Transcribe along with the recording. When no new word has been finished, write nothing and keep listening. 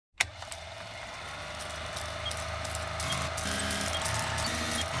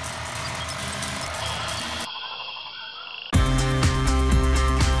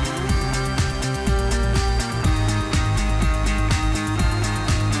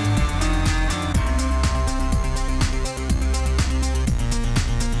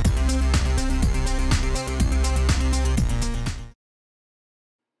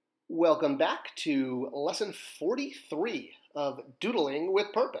welcome back to lesson 43 of Doodling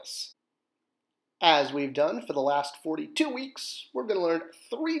with Purpose. As we've done for the last 42 weeks, we're going to learn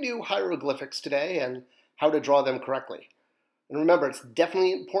 3 new hieroglyphics today and how to draw them correctly. And remember, it's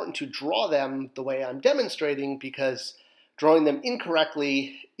definitely important to draw them the way I'm demonstrating because drawing them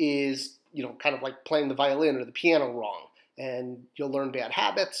incorrectly is, kind of like playing the violin or the piano wrong. And you'll learn bad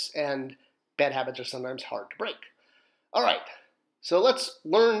habits, and bad habits are sometimes hard to break. All right, so let's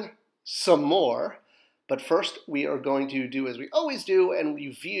learn some more. But first, we are going to do as we always do and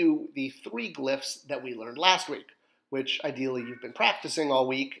review the 3 glyphs that we learned last week, which ideally you've been practicing all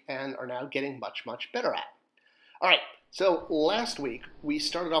week and are now getting much, much better at. All right, so last week we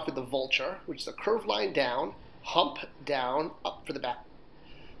started off with the vulture, which is a curved line down, hump down, up for the back.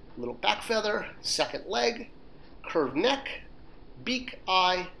 Little back feather, second leg, curved neck, beak,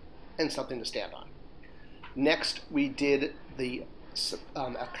 eye, and something to stand on. Next, we did the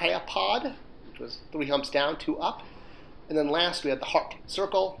achaepod, which was 3 humps down, 2 up. And then last, we had the heart,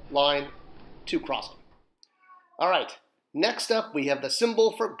 circle, line, 2 crossing. All right, next up, we have the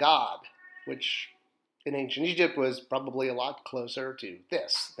symbol for God, which in ancient Egypt was probably a lot closer to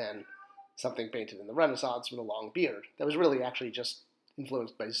this than something painted in the Renaissance with a long beard. That was really actually just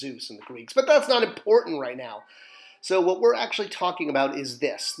influenced by Zeus and the Greeks, but that's not important right now. So what we're actually talking about is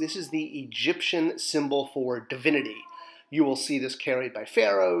this. This is the Egyptian symbol for divinity. You will see this carried by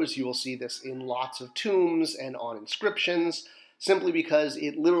pharaohs. You will see this in lots of tombs and on inscriptions, simply because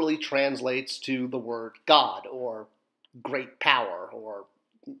it literally translates to the word God or great power or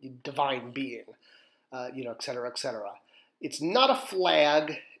divine being, et cetera, et cetera. It's not a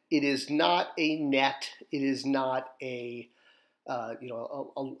flag. It is not a net. It is not a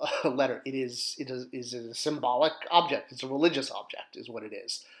letter. It is a symbolic object. It's a religious object is what it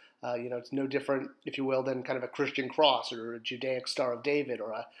is. It's no different, if you will, than kind of a Christian cross or a Judaic Star of David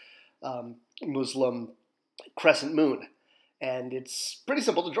or a Muslim crescent moon. And it's pretty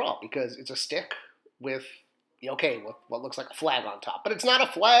simple to draw because it's a stick with what looks like a flag on top. But it's not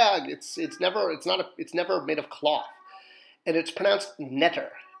a flag. It's never made of cloth. And it's pronounced netter,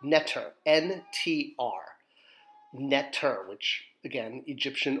 N-T-R. Netter, which, again,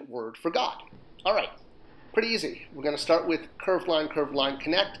 Egyptian word for God. All right, pretty easy. We're going to start with curved line,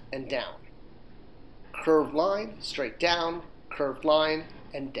 connect, and down. Curved line, straight down, curved line,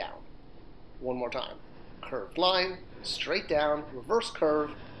 and down. One more time. Curved line, straight down, reverse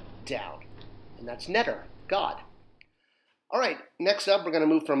curve, down. And that's netter, God. All right, next up, we're going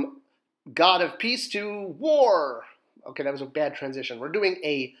to move from God of peace to war. Okay, that was a bad transition. We're doing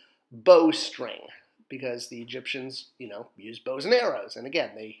a bowstring, because the Egyptians, used bows and arrows. And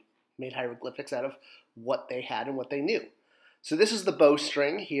again, they made hieroglyphics out of what they had and what they knew. So this is the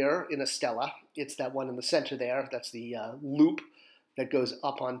bowstring here in a stela. It's that one in the center there. That's the loop that goes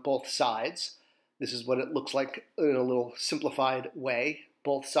up on both sides. This is what it looks like in a little simplified way.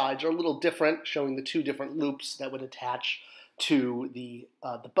 Both sides are a little different, showing the 2 different loops that would attach to the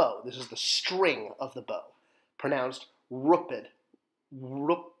bow. This is the string of the bow, pronounced rupid.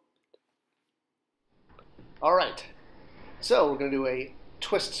 All right, so we're going to do a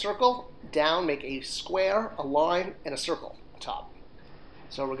twist circle, down, make a square, a line, and a circle on top.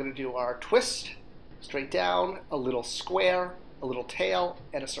 So we're going to do our twist, straight down, a little square, a little tail,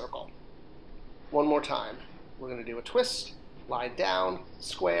 and a circle. One more time. We're going to do a twist, line down,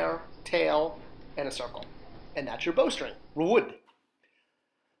 square, tail, and a circle. And that's your bowstring, wood.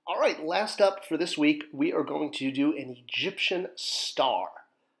 All right, last up for this week, we are going to do an Egyptian star.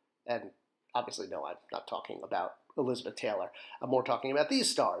 And obviously, no, I'm not talking about Elizabeth Taylor. I'm more talking about these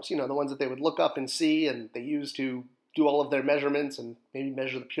stars, the ones that they would look up and see and they use to do all of their measurements and maybe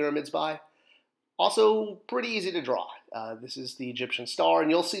measure the pyramids by. Also, pretty easy to draw. This is the Egyptian star, and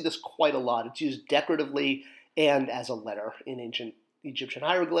you'll see this quite a lot. It's used decoratively and as a letter in ancient Egyptian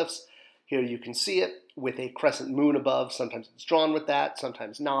hieroglyphs. Here you can see it with a crescent moon above. Sometimes it's drawn with that,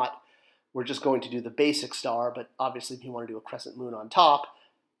 sometimes not. We're just going to do the basic star, but obviously if you want to do a crescent moon on top,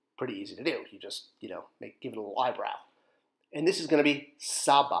 pretty easy to do. You just, give it a little eyebrow. And this is going to be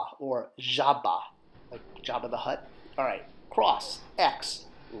Saba or Jabba, like Jabba the Hutt. All right, cross, X,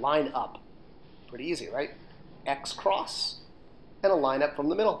 line up. Pretty easy, right? X cross and a line up from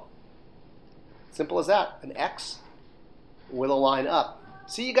the middle. Simple as that, an X with a line up.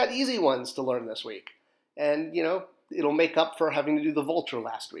 See, you got easy ones to learn this week. And, it'll make up for having to do the vulture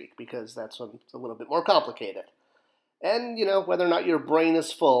last week because that's when it's a little bit more complicated. And, whether or not your brain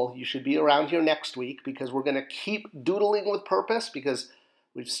is full, you should be around here next week because we're going to keep doodling with purpose because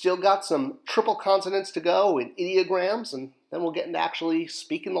we've still got some triple consonants to go and ideograms, and then we'll get into actually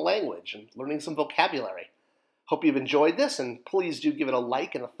speaking the language and learning some vocabulary. Hope you've enjoyed this, and please do give it a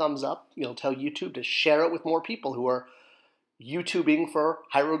like and a thumbs up. Tell YouTube to share it with more people who are YouTubing for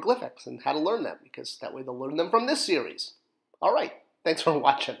hieroglyphics and how to learn them, because that way they'll learn them from this series. All right, thanks for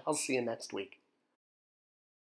watching. I'll see you next week.